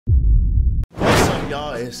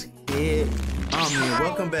y'all? It's Kid Omni.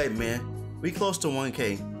 Welcome back, man. We close to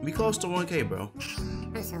 1K. We close to 1K, bro.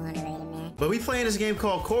 I'm so underrated, man. But we playing this game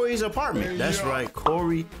called Cory's Apartment. That's right,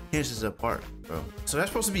 Coryxkenshin's apartment, bro. So that's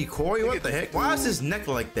supposed to be Cory? What the heck? Why is his neck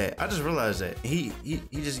like that? I just realized that. He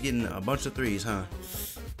just getting a bunch of threes, huh?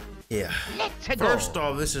 Yeah. First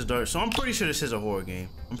off, this is dark. So I'm pretty sure this is a horror game.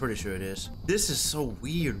 I'm pretty sure it is. This is so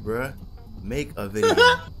weird, bruh. Make a video.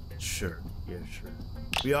 Sure. Yeah, sure.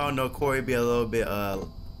 We all know Cory be a little bit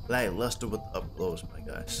lackluster with the uploads. My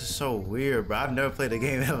God, this is so weird, bro. I've never played a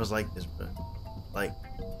game that was like this, bro. Like,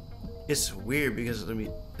 it's weird because of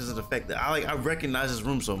the fact that I recognize this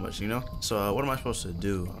room so much, you know. So what am I supposed to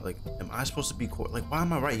do? Like, am I supposed to be Cory? Like, why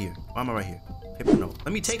am I right here? Why am I right here? Paper note.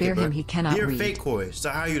 Let me take Spare it, bro. him, he cannot Dear read. fake Cory, to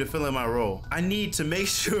hire you to fill in my role. I need to make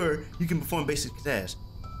sure you can perform basic tasks.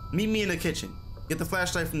 Meet me in the kitchen. Get the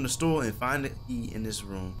flashlight from the stool and find the key in this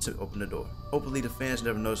room to open the door. Hopefully the fans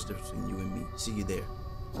never notice the difference between you and me. See you there.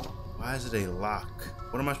 Why is it a lock?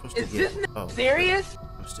 What am I supposed to get? Is this serious?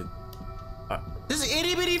 I'm stupid. This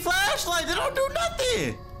itty bitty flashlight, they don't do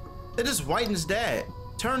nothing. It just whitens that.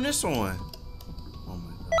 Turn this on. Oh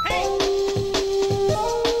my God. Hey!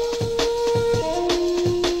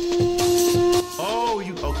 Oh,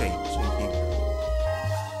 you, okay, so you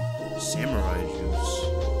can't. Samurai juice.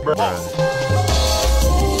 Bruh.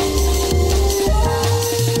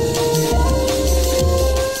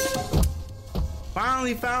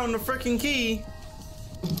 Finally found the freaking key.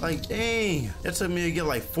 Like, dang. That took me to get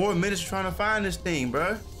like 4 minutes trying to find this thing,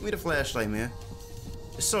 bro. Give me the flashlight, man.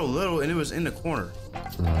 It's so little and it was in the corner.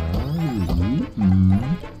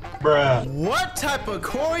 Bruh. What type of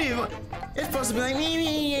Cory? It's supposed to be like,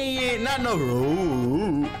 yeah, not no.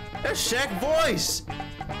 Ooh. That's Shaq voice.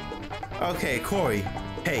 Okay, Cory.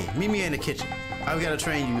 Hey, meet me in the kitchen. I've got to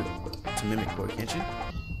train you to mimic Coryxkenshin.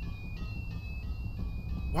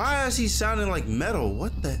 Why is he sounding like metal?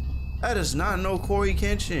 What the? That is not no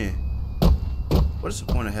Coryxkenshin. What is the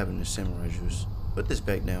point of having this samurai juice? Put this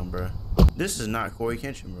back down, bro. This is not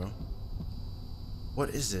Coryxkenshin, bro.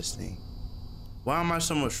 What is this thing? Why am I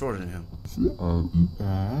so much shorter than him?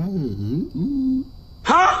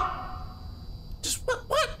 Huh? Just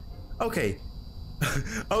what? Okay.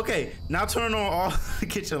 Okay, now turn on all the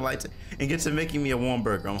kitchen lights and get to making me a warm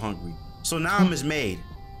burger. I'm hungry. So now I'm his maid.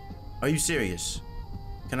 Are you serious?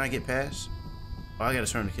 Can I get past? Oh, I gotta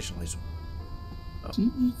turn the kitchen lights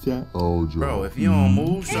on. Oh. Bro, if you don't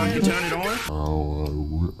move so I can turn it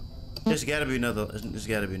on. There's gotta be another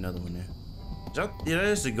one there. Yeah,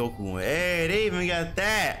 there's the Goku one. Hey, they even got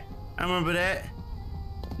that. I remember that.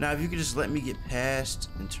 Now, if you could just let me get past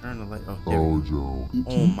and turn the light. Oh, there we go.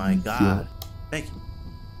 Oh my God. Thank you.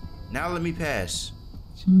 Now let me pass.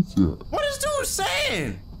 What is dude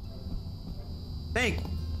saying? Thank you.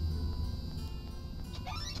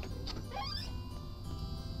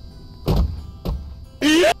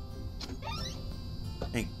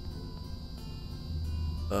 Thank you.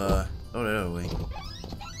 Oh, the other way.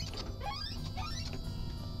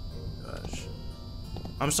 Gosh.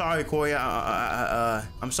 I'm sorry, Cory.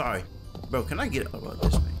 I'm sorry. Bro, can I get up about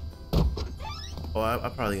this, man? Oh, I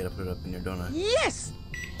probably gotta put it up in there, don't I? Yes!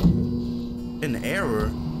 An error?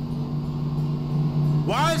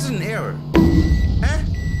 Why is it an error? Huh?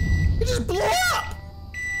 It just blew up!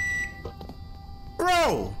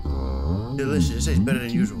 Bro! Delicious. It tastes better than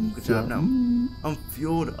usual. Good job. Now, I'm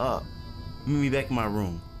fueled up. Meet me back in my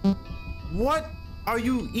room. What are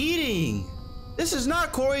you eating? This is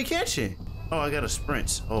not Coryxkenshin. Oh, I got a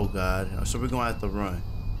sprint. Oh, God. So we're gonna have to run.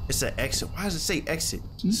 It's an exit. Why does it say exit?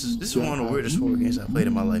 This is one of the weirdest horror games I've played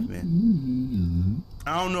in my life, man.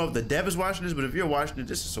 I don't know if the dev is watching this, but if you're watching it,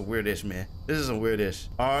 this is some weird-ish, man. This is some weird-ish.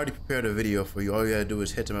 I already prepared a video for you. All you gotta do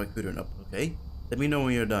is head to my computer and upload, okay? Let me know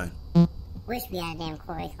when you're done. Wish we had a damn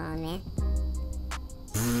Cory clone, man.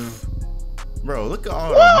 Bro, look at all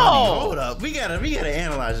the money. Hold up. We gotta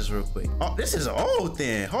analyze this real quick. Oh, this is old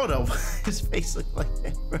then. Hold up. His face look like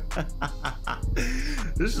that, bro.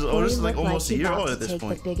 This is like almost a year old at this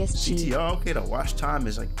point. CTR, okay, the watch time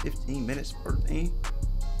is like 15 minutes per thing.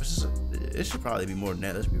 It should probably be more than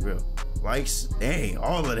that, let's be real. Likes, dang,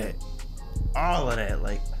 all of that. All of that,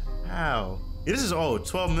 like, how? Yeah, this is old,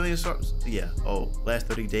 12 million subs. Yeah, oh, last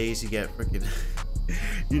 30 days he got freaking,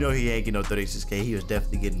 you know he ain't getting no 36K. He was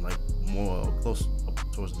definitely getting like more close up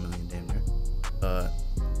towards the million damn near.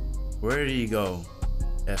 Where did he go?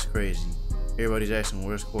 That's crazy. Everybody's asking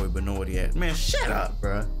where's Cory, but nobody asked. Man, shut up,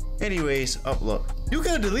 bro. Anyways, upload. You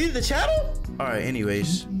could have deleted the channel? All right,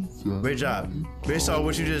 anyways. Great job. Based on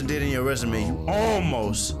what you just did in your resume, you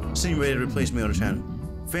almost seem ready to replace me on the channel.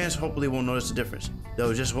 Fans hopefully won't notice the difference.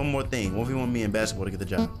 Though, just one more thing. 1v1 me in basketball to get the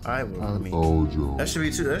job. All right, well, I mean, that should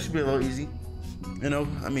be a little easy. You know,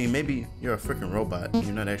 I mean, maybe you're a freaking robot.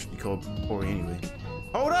 You're not actually called Cory anyway.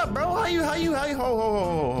 Hold up, bro. How you,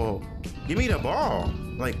 ho. Give me the ball.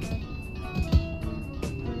 Like,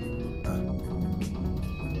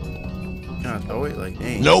 can I throw it? Like,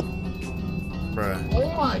 dang. Nope. Bruh.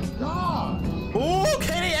 Oh my god. Oh,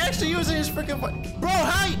 okay, they actually using his freaking bro,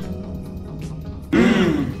 how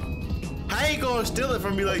you gonna steal it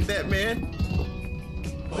from me like that, man?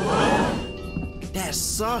 That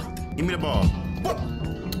sucked. Give me the ball. What?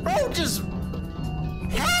 Bro, just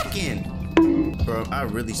hacking. Bro, I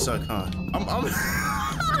really suck, huh? I'm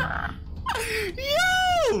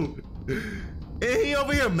Yo! And he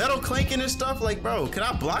over here metal clanking and stuff. Like, bro, can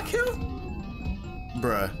I block him?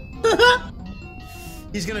 Bruh.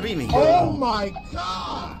 He's gonna beat me. Oh my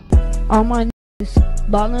god. All my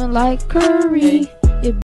niggas ballin' like Curry.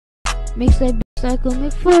 It makes that bitch like a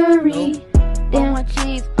McFurry. Damn, my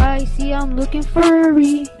chains icy, I'm looking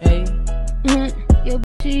furry. Hey. Yo,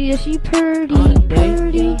 bitch, yeah, she purty.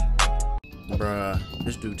 Bruh,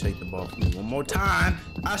 this dude take the ball from me one more time.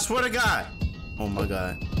 I swear to God. Oh my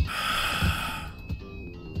God.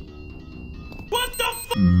 What the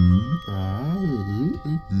f?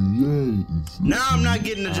 Now I'm not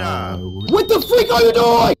getting the job. What the freak are you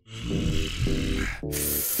doing?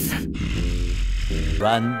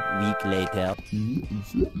 1 week later.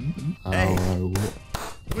 Hey,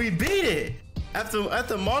 we beat it.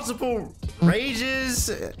 After multiple rages,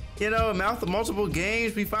 you know, after multiple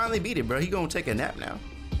games, we finally beat it, bro. He gonna take a nap now.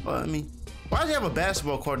 Well, I mean, why does he have a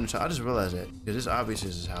basketball court in the house? I just realized that because it's obvious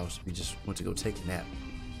it's his house. We just went to go take a nap.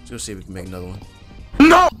 Let's go see if we can make another one.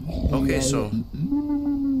 No. Okay, so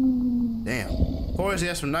damn, Cory's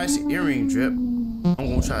got some nice earring drip. I'm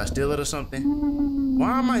gonna try to steal it or something.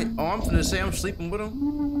 Why am I? Oh, I'm gonna say I'm sleeping with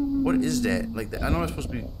him. What is that? Like that? I know it's supposed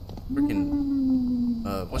to be freaking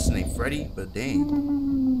what's his name, Freddy? But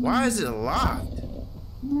dang, why is it locked?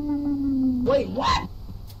 Wait, what?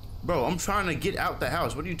 Bro, I'm trying to get out the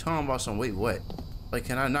house. What are you talking about? Some wait, what? Like,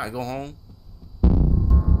 can I not go home?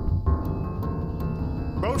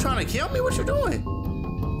 Bro, trying to kill me? What you doing?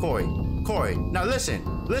 Cory, now listen,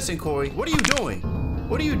 Cory. What are you doing?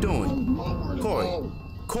 What are you doing?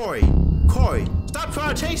 Cory, stop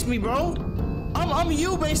trying to chase me, bro. I'm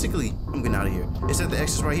you basically. I'm getting out of here. It's at the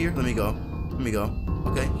exit right here. Let me go.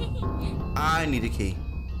 Okay. I need a key.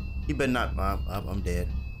 He better not. I'm dead.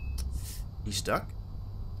 He's stuck.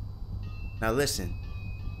 Now listen.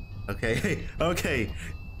 Okay. Okay.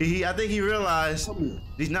 I think he realized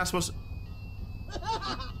he's not supposed to.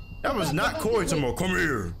 That was not Cory tomorrow. Come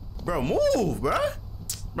here. Bro, move, bro.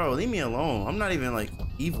 Bro, leave me alone. I'm not even like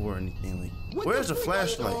evil or anything. Like, where's the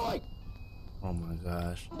flashlight? Oh my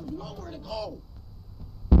gosh. Nowhere to go.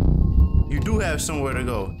 You do have somewhere to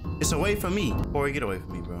go. It's away from me. Cory, get away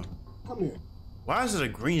from me, bro. Come here. Why is it a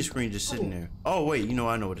green screen just sitting there? Oh wait, you know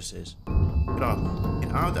I know what this is. Get off.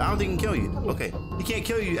 I don't think he can kill you. Okay, he can't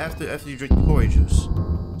kill you after you drink the Cory juice.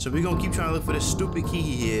 So we're gonna keep trying to look for this stupid key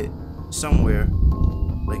he hid somewhere.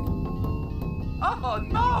 Like, oh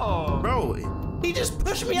no! Bro, he just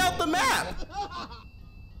pushed me out the map.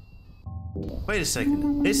 Wait a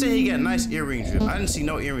second. They say he got nice earring drip. I didn't see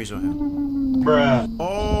no earrings on him. Bruh.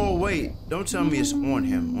 Oh wait, don't tell me it's on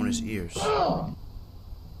him, on his ears.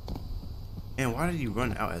 And why did he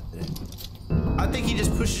run out at that? I think he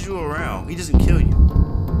just pushes you around. He doesn't kill you.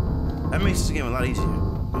 That makes this game a lot easier.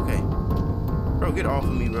 Okay. Bro, get off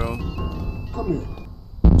of me, bro. Come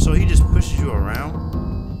here. So he just pushes you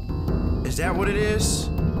around? Is that what it is?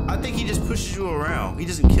 I think he just pushes you around. He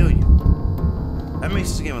doesn't kill you. That makes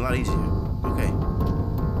this game a lot easier. Okay.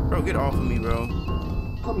 Bro, get off of me, bro.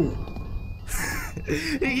 Come here.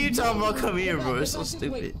 You keep talking about come here, bro. It's so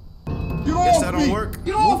stupid. Get Guess off that me. don't work.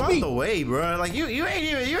 Get Move off out me. the way, bro. Like you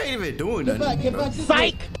ain't even doing Get nothing. back. Get bro. back.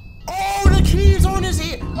 Psych! Oh, the key's on his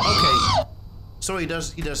ear. Okay. So he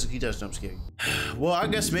does jump scare you. Well, I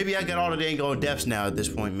guess maybe I got all the dang old deaths now at this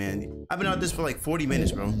point, man. I've been out this for like 40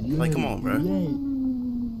 minutes, bro. Like, come on, bro.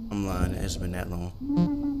 I'm lying. It hasn't been that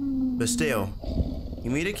long. But still,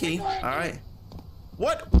 give me the key. All right.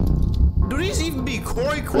 What? Do these even be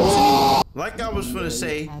Cory quotes anymore? Like I was gonna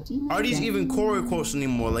say, are these even Cory quotes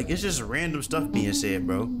anymore? Like, it's just random stuff being said,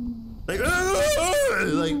 bro. Like,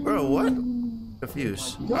 bro, what?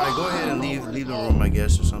 Confused. All right, go ahead and leave the room, I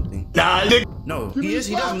guess, or something. No, he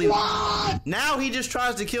doesn't leave. Now he just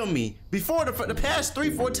tries to kill me. Before the past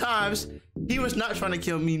 3-4 times, he was not trying to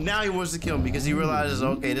kill me. Now he wants to kill me because he realizes,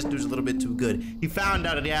 okay, this dude's a little bit too good. He found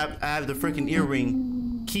out that I have the freaking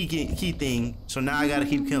earring key thing, so now I gotta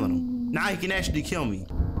keep killing him. Now he can actually kill me.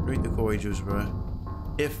 Drink the Cory juice, bro.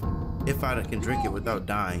 If I can drink it without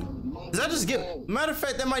dying. Does that just get? Matter of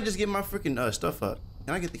fact, that might just get my freaking stuff up.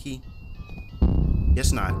 Can I get the key?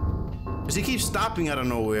 Guess not. Cause he keeps stopping out of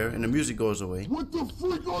nowhere and the music goes away. What the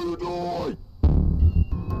freak are you doing?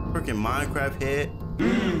 Freaking Minecraft head.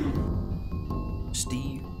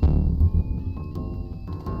 Steve.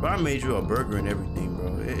 Bro, I made you a burger and everything,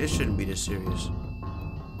 bro. It shouldn't be this serious.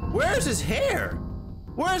 Where is his hair?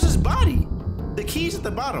 Where is his body? The key's at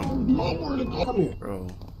the bottom. Nowhere to go. Come here. Bro.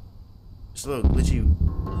 This little glitchy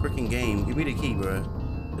freaking game. Give me the key, bro.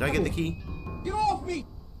 Did I get the key? Get off me.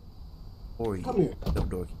 Cory. Come here. Nope,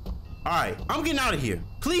 door key. Alright, I'm getting out of here.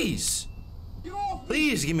 Please. Get off me.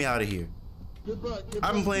 Please get me out of here. Get back. Get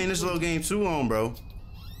I've been back. playing this little game too long, bro.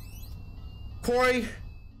 Cory,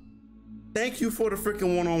 thank you for the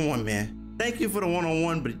freaking one-on-one, man. Thank you for the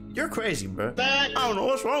one-on-one, but you're crazy, bro. I don't know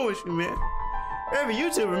what's wrong with you, man. Every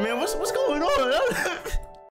YouTuber, man, what's going on?